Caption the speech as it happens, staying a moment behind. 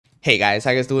Hey guys, how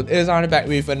you guys doing? It is Arnie back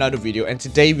with another video, and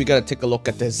today we're gonna take a look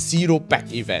at the 0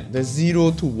 pack event, the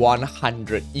 0 to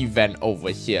 100 event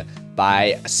over here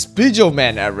by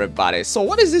Spidgelman, everybody. So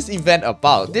what is this event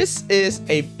about? This is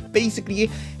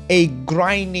basically a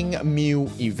grinding new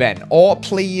event. All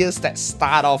players that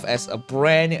start off as a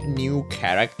brand new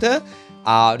character,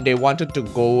 they wanted to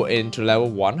go into level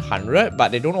 100,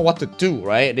 but they don't know what to do,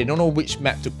 right? They don't know which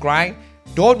map to grind.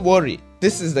 Don't worry.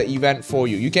 This is the event for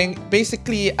you. You can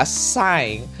basically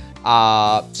assign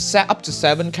set up to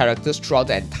 7 characters throughout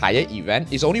the entire event.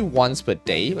 It's only once per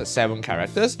day, but 7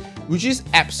 characters, which is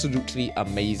absolutely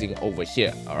amazing over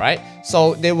here. Alright,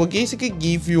 so they will basically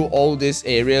give you all these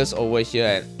areas over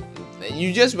here, and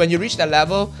you just, when you reach that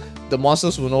level, the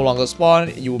monsters will no longer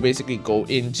spawn. You will basically go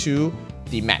into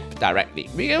the map directly.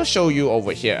 We're gonna show you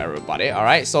over here, everybody.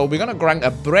 Alright, so we're gonna grind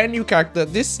a brand new character.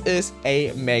 This is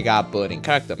a mega burning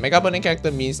character. Mega burning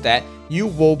character means that you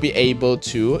will be able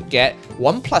to get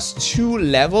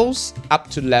 1+2 levels up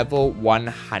to level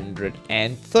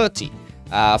 130.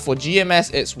 For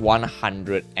GMS, it's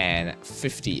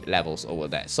 150 levels over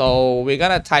there. So we're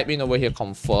gonna type in over here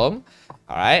confirm.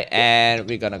 Alright, and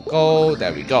we're gonna go,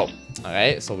 there we go.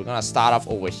 Alright, so we're gonna start off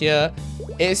over here.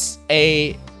 It's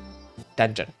a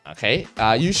dungeon. Okay,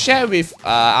 you share with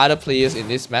other players in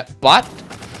this map, but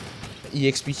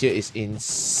the EXP here is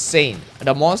insane.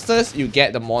 The monsters, you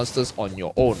get the monsters on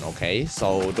your own. Okay,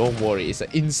 so don't worry, it's an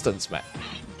instance map.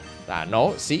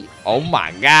 No, see, oh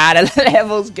my god, the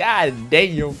levels, god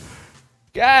damn,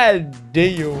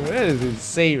 that is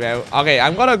insane, man. Okay,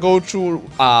 I'm gonna go through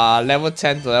level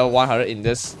 10 to level 100 in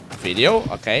this video.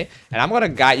 Okay, and I'm gonna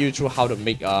guide you through how to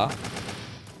make a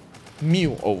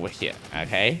Mew over here.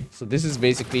 Okay, so this is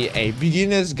basically a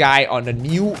beginner's guide on the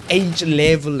new age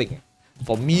leveling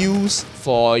for Mews,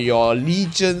 for your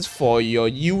legions, for your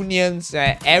unions,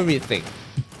 and everything.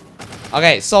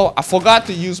 Okay, so I forgot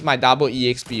to use my double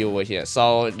EXP over here,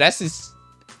 so that is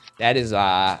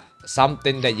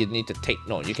something that you need to take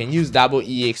note. You can use double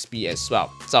EXP as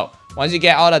well. So once you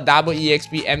get all the double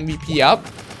EXP MVP up,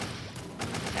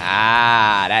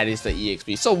 that is the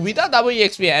EXP. So without double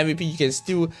EXP and MVP, you can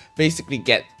still basically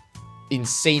get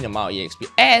insane amount of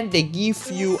EXP, and they give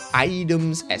you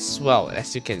items as well,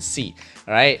 as you can see.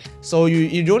 Alright, so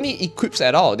you don't need equips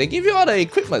at all. They give you all the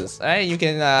equipments. Right, you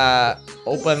can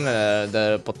open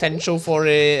the potential for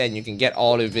it, and you can get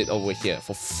all of it over here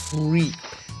for free.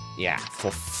 Yeah, for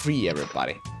free,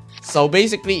 everybody. So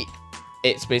basically,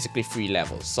 it's basically 3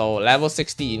 levels. So level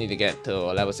 60, you need to get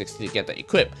to level 60 to get the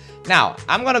equip. Now,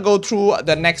 I'm gonna go through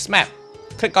the next map.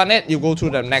 Click on it, you go through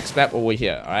the next map over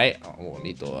here. Alright, oh,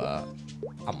 need to up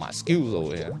my skills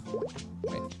over here.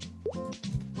 Wait.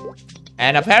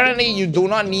 And apparently, you do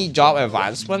not need job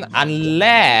advancement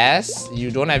unless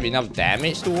you don't have enough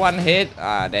damage to one hit.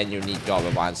 Then you need job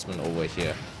advancement over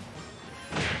here.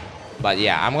 But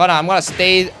yeah, I'm gonna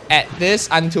stay at this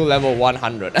until level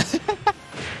 100.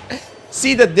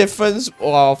 See the difference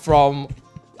from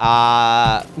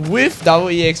with double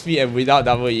EXP and without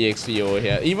double EXP over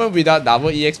here. Even without double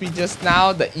EXP just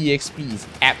now, the EXP is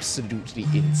absolutely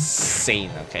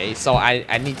insane. Okay, so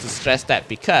I need to stress that,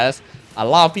 because a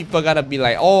lot of people are gonna be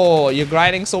like, oh, you're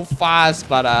grinding so fast,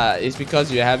 but it's because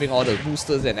you're having all the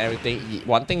boosters and everything.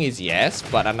 One thing is yes,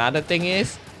 but another thing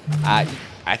is I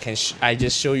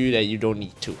just show you that you don't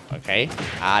need to. Okay,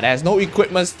 there's no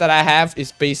equipments that I have.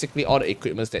 It's basically all the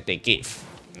equipments that they gave.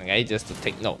 Okay, just to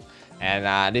take note.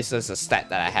 And this is a stat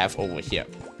that I have over here.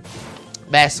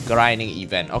 Best grinding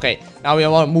event. Okay, now we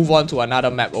want to move on to another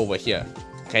map over here.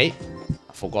 Okay,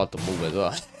 I forgot to move as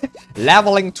well.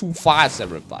 Leveling too fast,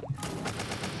 everybody.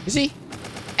 You see,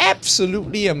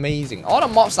 absolutely amazing. All the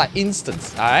mobs are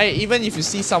instants. Alright, even if you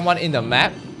see someone in the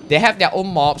map, they have their own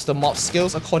mobs, the mob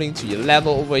skills according to your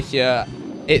level over here.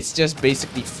 It's just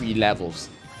basically 3 levels.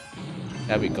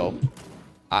 There we go.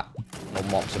 No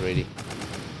mobs already.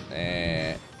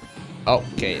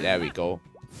 Okay, there we go.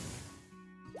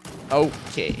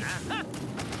 Okay.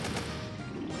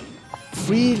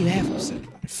 3 levels.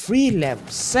 3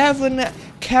 levels. 7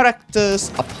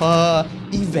 characters per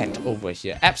event over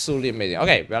here. Absolutely amazing.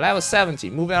 Okay, we're level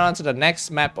 70. Moving on to the next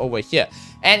map over here.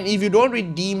 And if you don't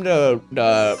redeem the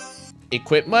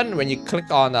equipment, when you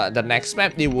click on the next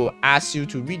map, they will ask you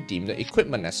to redeem the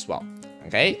equipment as well.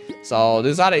 Okay, so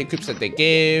these are the equips that they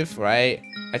give, right?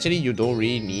 Actually, you don't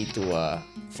really need to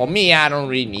for me, I don't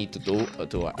really need to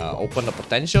open the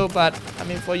potential, but I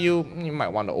mean, for you, you might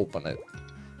want to open it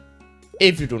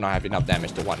if you do not have enough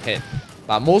damage to one hit.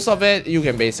 But most of it, you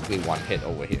can basically one hit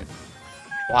over here.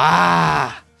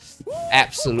 Wow,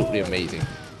 absolutely amazing.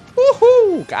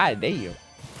 Woohoo! God damn.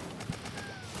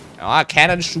 Our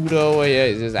cannon shooter over here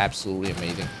is just absolutely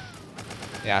amazing.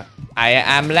 yeah, I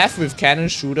am left with cannon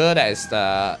shooter. That's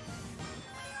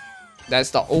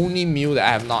the only mule that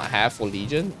I have not had for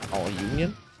Legion or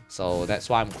Union. So that's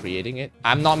why I'm creating it.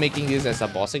 I'm not making this as a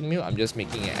bossing mule. I'm just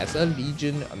making it as a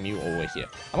Legion mule over here.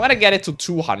 I'm gonna get it to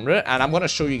 200, and I'm gonna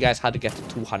show you guys how to get to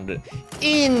 200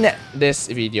 in this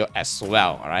video as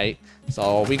well. All right.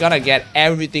 So we're gonna get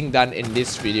everything done in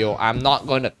this video. I'm not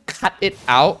gonna cut it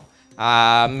out.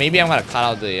 Maybe I'm gonna cut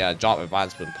out the job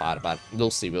advancement part, but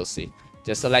we'll see. We'll see.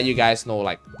 Just to let you guys know,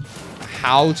 like,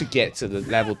 how to get to the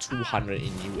level 200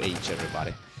 in New Age,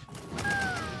 everybody.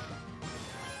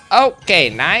 Okay,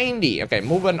 90. Okay,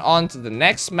 moving on to the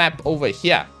next map over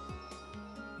here.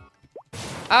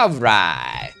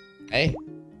 Alright. Okay.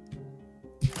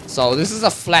 So this is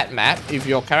a flat map. If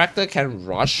your character can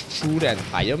rush through the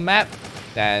entire map,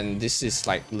 then this is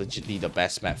like legitimately the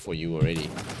best map for you already.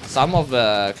 Some of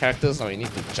the characters you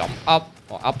need to jump up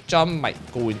or up jump might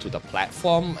go into the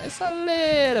platform. It's a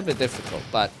little bit difficult,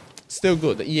 but still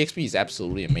good. The EXP is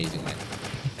absolutely amazing, man.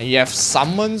 And you have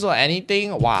summons or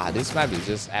anything. Wow, this map is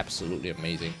just absolutely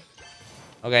amazing.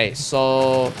 Okay,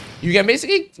 so you can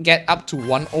basically get up to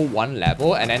 101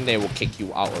 level and then they will kick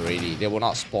you out already. They will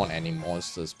not spawn any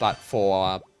monsters. But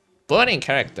for a burning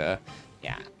character,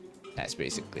 yeah, that's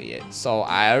basically it. So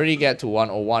I already get to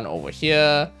 101 over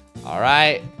here.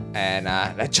 Alright, and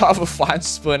the job of one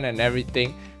spoon and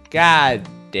everything. God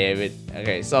damn it.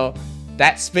 Okay, so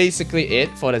that's basically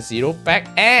it for the zero pack.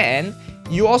 And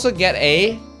you also get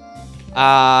a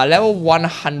level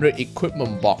 100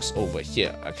 equipment box over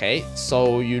here. Okay,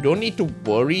 so you don't need to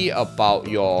worry about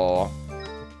your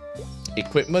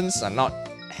equipments are not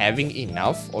having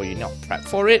enough or you're not prepped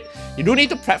for it. You do need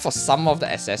to prep for some of the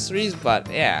accessories,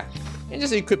 but yeah, you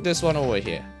just equip this one over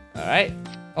here. All right.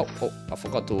 Oh, I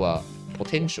forgot to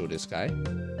potential this guy.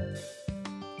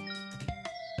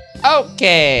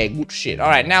 Okay, good shit. All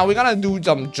right, now we're gonna do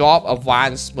some job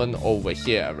advancement over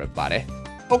here, everybody.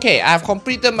 Okay, I've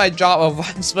completed my job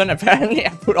advancement. Apparently, I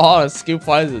put all the skill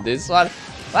points in this one.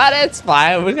 But it's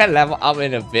fine. We can level up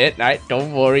in a bit, right?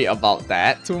 Don't worry about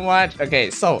that too much. Okay,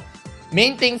 so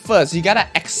main thing first, you gotta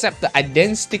accept the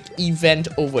Identisk event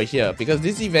over here. Because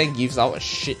this event gives out a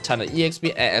shit ton of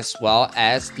EXP as well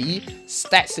as the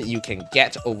stats that you can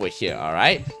get over here,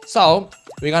 alright? So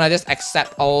we're gonna just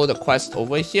accept all the quests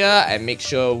over here and make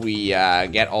sure we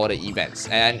get all the events.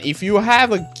 And if you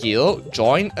have a guild,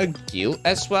 join a guild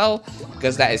as well,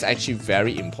 because that is actually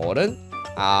very important.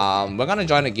 We're gonna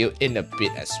join a guild in a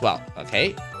bit as well,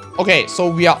 okay? Okay, so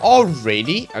we are all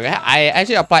ready. Okay, I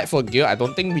actually applied for a guild. I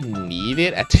don't think we need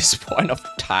it at this point of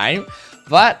time,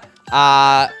 but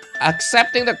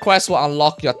accepting the quest will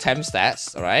unlock your temp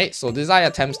stats. Alright, so these are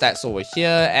your temp stats over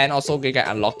here, and also you can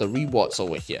unlock the rewards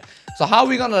over here. So how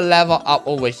we're gonna level up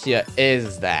over here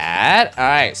is that,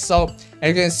 alright, so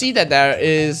you can see that there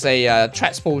is a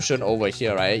Threats potion over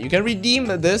here, right? You can redeem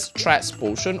this Threats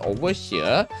potion over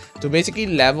here to basically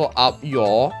level up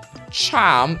your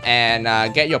charm and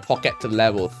get your pocket to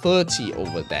level 30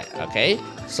 over there. Okay,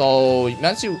 so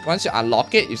once you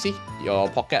unlock it, you see your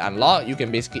pocket unlock, you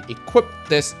can basically equip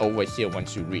this over here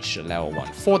once you reach the level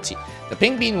 140. The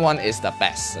pink bean one is the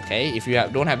best. Okay, if you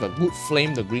don't have a good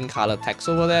flame, the green color text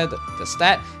over there, the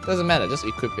stat doesn't matter, just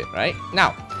equip it. Right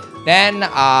now, then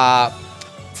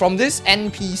from this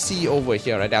NPC over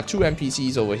here, right, there are two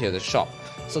NPCs over here, the shop.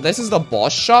 So this is the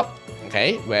boss shop,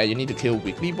 okay, where you need to kill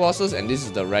weekly bosses, and this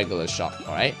is the regular shop.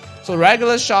 Alright, so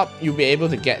regular shop, you'll be able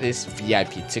to get this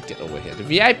VIP ticket over here. The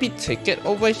VIP ticket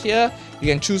over here, you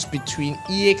can choose between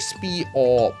EXP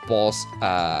or boss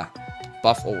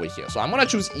buff over here. So I'm gonna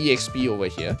choose EXP over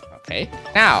here. Okay,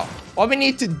 now what we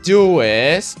need to do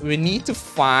is we need to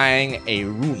find a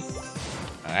rune.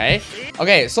 Alright,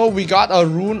 okay, so we got a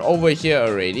rune over here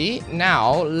already.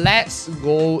 Now let's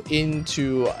go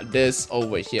into this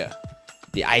over here,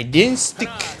 the Identisk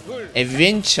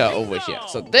adventure over here.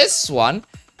 So this one,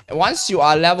 once you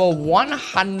are level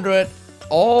 100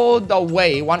 all the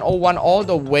way, 101 all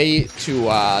the way to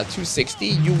 260,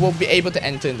 you will be able to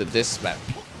enter into this map.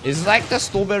 It's like the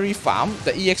strawberry farm.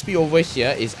 The EXP over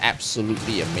here is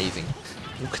absolutely amazing.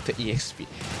 Look at the EXP.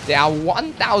 There are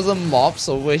 1000 mobs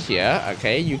over here.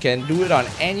 Okay, you can do it on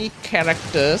any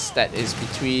characters that is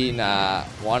between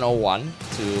 101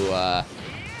 to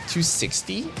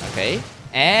 260. Okay,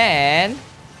 and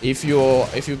if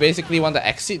you basically want to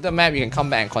exit the map, you can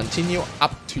come back and continue,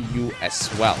 up to you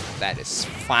as well. That is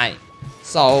fine.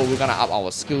 So we're gonna up our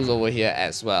skills over here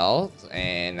as well,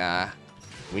 and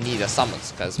we need the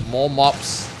summons because more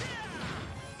mobs,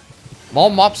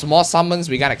 more summons.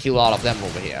 We gotta kill all of them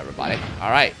over here, everybody.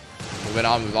 All right, moving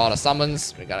on with all the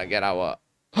summons. We gotta get our.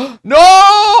 No,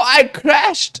 I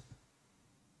crashed.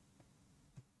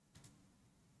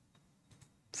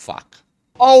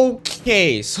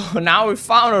 Okay, so now we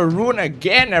found a rune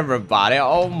again, everybody.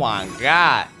 Oh my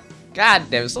god. God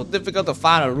damn, it's so difficult to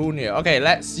find a rune here. Okay,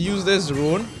 let's use this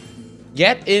rune.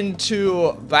 Get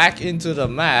back into the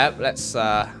map. Let's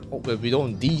hope that we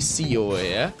don't DC over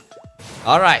here.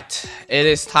 Alright, it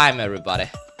is time, everybody.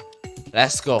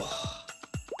 Let's go.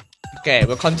 Okay,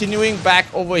 we're continuing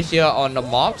back over here on the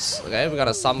mobs. Okay, we're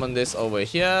gonna summon this over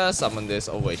here, summon this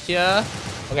over here.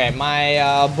 Okay,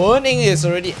 my burning is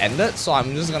already ended, so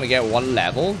I'm just gonna get 1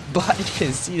 level. But you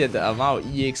can see that the amount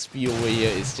of EXP over here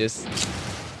is just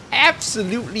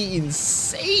absolutely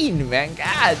insane, man.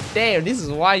 God damn, this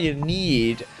is why you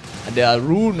need the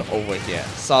rune over here.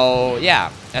 So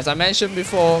yeah, as I mentioned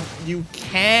before, you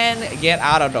can get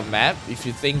out of the map if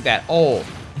you think that, oh,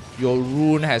 your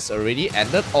rune has already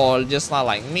ended, or just not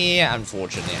like me,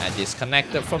 unfortunately I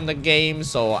disconnected from the game,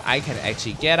 so I can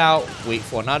actually get out, wait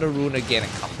for another rune again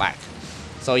and come back.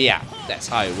 So yeah, that's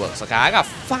how it works. Okay, I got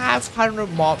 500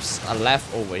 mobs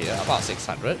left over here, about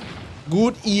 600.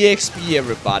 Good EXP,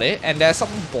 everybody. And there's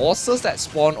some bosses that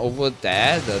spawn over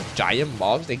there, the giant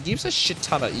mobs, that gives a shit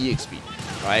ton of EXP,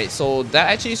 right? So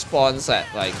that actually spawns at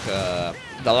like the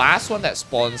last one that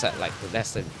spawns at like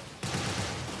less than,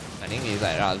 I think it's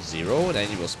like around 0, then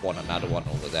you will spawn another one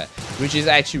over there, which is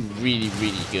actually really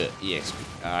good EXP.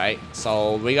 Alright,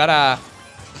 so we gotta,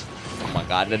 oh my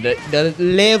god, the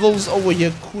levels over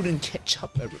here couldn't catch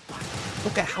up, everybody.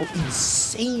 Look at how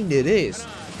insane it is.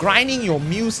 Grinding your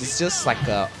mules is just like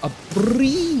a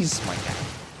breeze, my guy.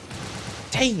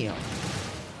 Damn.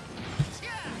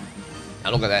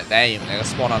 And look at that, damn, they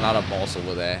spawn another boss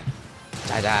over there.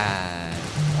 Da-da.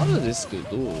 What does this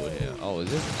do over here? Oh, is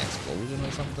this an explosion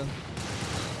or something?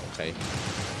 Okay.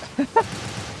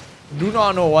 Do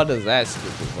not know what does that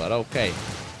do, but okay.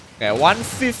 Okay,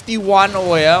 151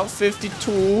 over here,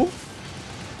 52.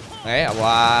 Okay,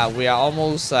 we are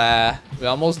almost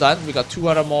done. We got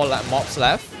 200 more mobs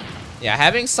left. Yeah,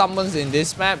 having summons in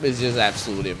this map is just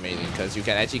absolutely amazing because you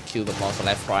can actually kill the mobs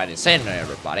left, right, and center,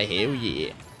 everybody. Hell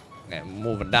yeah. Okay,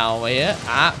 moving down over here.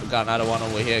 We got another one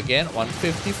over here again.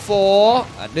 154.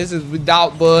 This is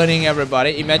without burning,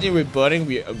 everybody. Imagine with burning,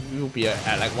 we will be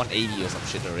at like 180 or some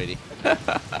shit already.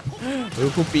 We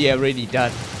could be already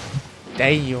done.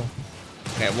 Damn.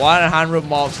 Okay, 100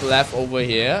 mobs left over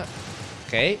here.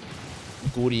 Okay.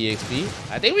 Good EXP.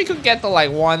 I think we could get to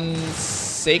like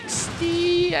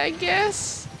 160, I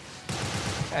guess.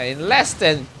 In less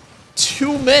than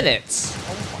 2 minutes.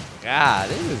 Oh my god,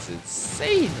 this is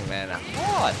insane, man.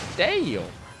 Oh, damn.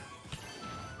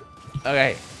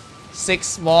 Okay.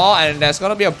 6 more, and there's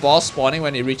gonna be a boss spawning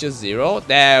when it reaches 0.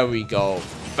 There we go.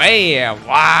 Bam!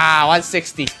 Wow,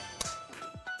 160.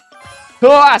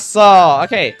 Awesome.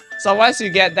 Okay. So once you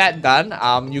get that done,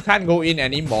 you can't go in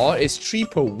anymore. It's 3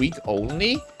 per week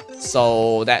only.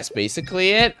 So that's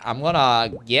basically it. I'm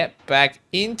gonna get back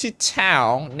into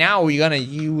town. Now we're gonna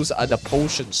use the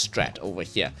potion strat over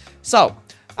here. So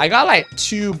I got like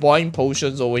 2 boiling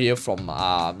potions over here from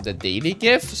the daily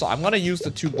gift. So I'm gonna use the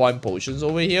 2 boiling potions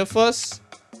over here first.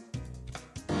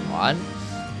 1. Oh,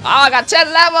 I got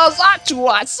 10 levels.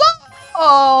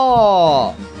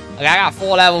 Oh, okay, I got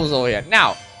 4 levels over here.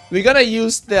 Now we're gonna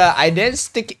use the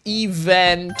Identisk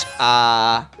event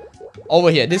over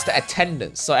here. This is the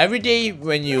attendance. So every day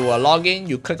when you log in,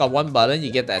 you click on 1 button, you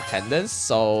get the attendance.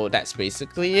 So that's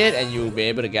basically it, and you'll be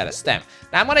able to get a stamp.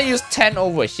 Now I'm gonna use 10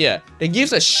 over here. It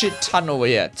gives a shit ton over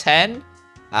here. 10,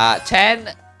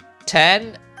 10,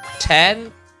 10,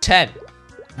 10, 10.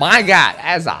 My god,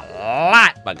 that's a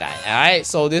lot, my guy. Alright,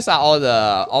 so these are all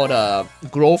the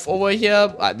growth over here.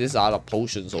 These are the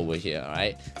potions over here,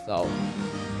 alright? So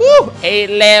woo! 8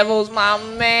 levels, my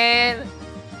man.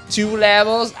 2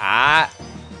 levels. 1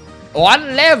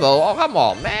 level. Oh, come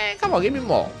on, man. Come on, give me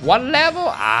more. 1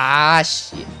 level.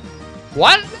 Shit.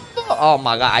 1 level. Oh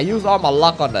my god, I used all my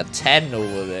luck on the 10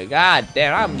 over there. God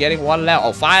damn, I'm getting 1 level.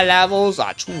 Oh, 5 levels.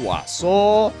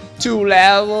 2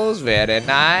 levels. Very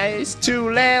nice.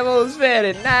 2 levels.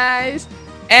 Very nice.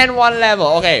 And 1 level.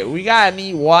 Okay, we gotta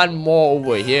need 1 more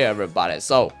over here, everybody.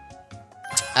 So,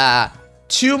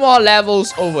 2 more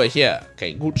levels over here.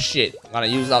 Okay, good shit. I'm gonna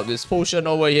use out this potion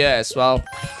over here as well.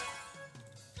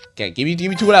 Okay, give me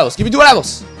 2 levels. Give me 2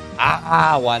 levels.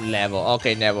 1 level.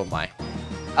 Okay, never mind.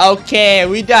 Okay,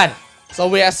 we done. So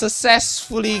we have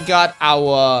successfully got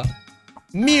our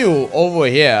mule over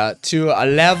here to a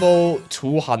level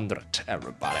 200,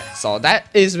 everybody. So that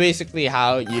is basically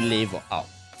how you level up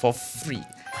for free.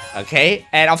 Okay,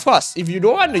 and of course, if you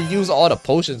don't want to use all the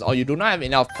potions or you do not have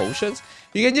enough potions,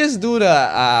 you can just do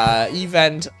the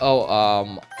event.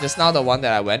 Just now the one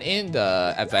that I went in,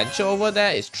 the adventure over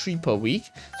there is 3 per week.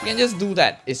 So you can just do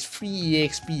that. It's free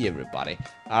EXP, everybody.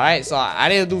 Alright, so I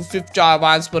need to do 5th job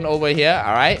advancement over here.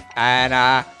 Alright,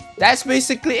 and that's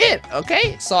basically it.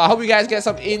 Okay, so I hope you guys get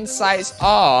some insights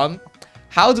on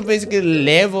how to basically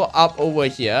level up over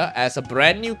here as a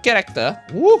brand new character.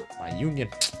 Woo, my union,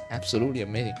 absolutely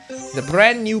amazing. The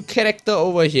brand new character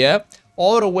over here,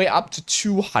 all the way up to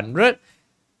 200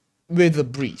 with a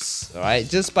breeze. All right,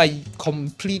 just by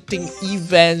completing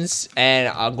events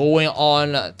and going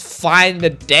on, find the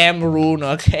damn rune.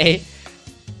 Okay,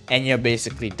 and you're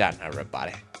basically done,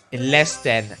 everybody. In less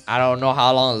than, I don't know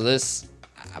how long is this,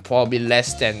 probably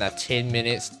less than 10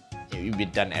 minutes, you'll be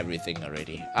done everything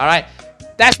already. All right.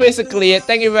 That's basically it.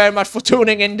 Thank you very much for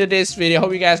tuning into this video.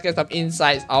 Hope you guys get some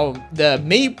insights on the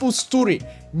MapleStory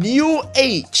New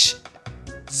Age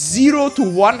 0 to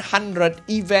 100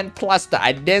 event plus the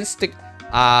Identisk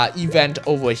event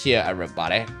over here,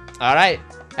 everybody. Alright,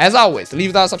 as always,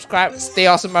 leave down, subscribe, stay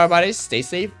awesome, everybody. Stay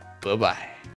safe. Bye-bye.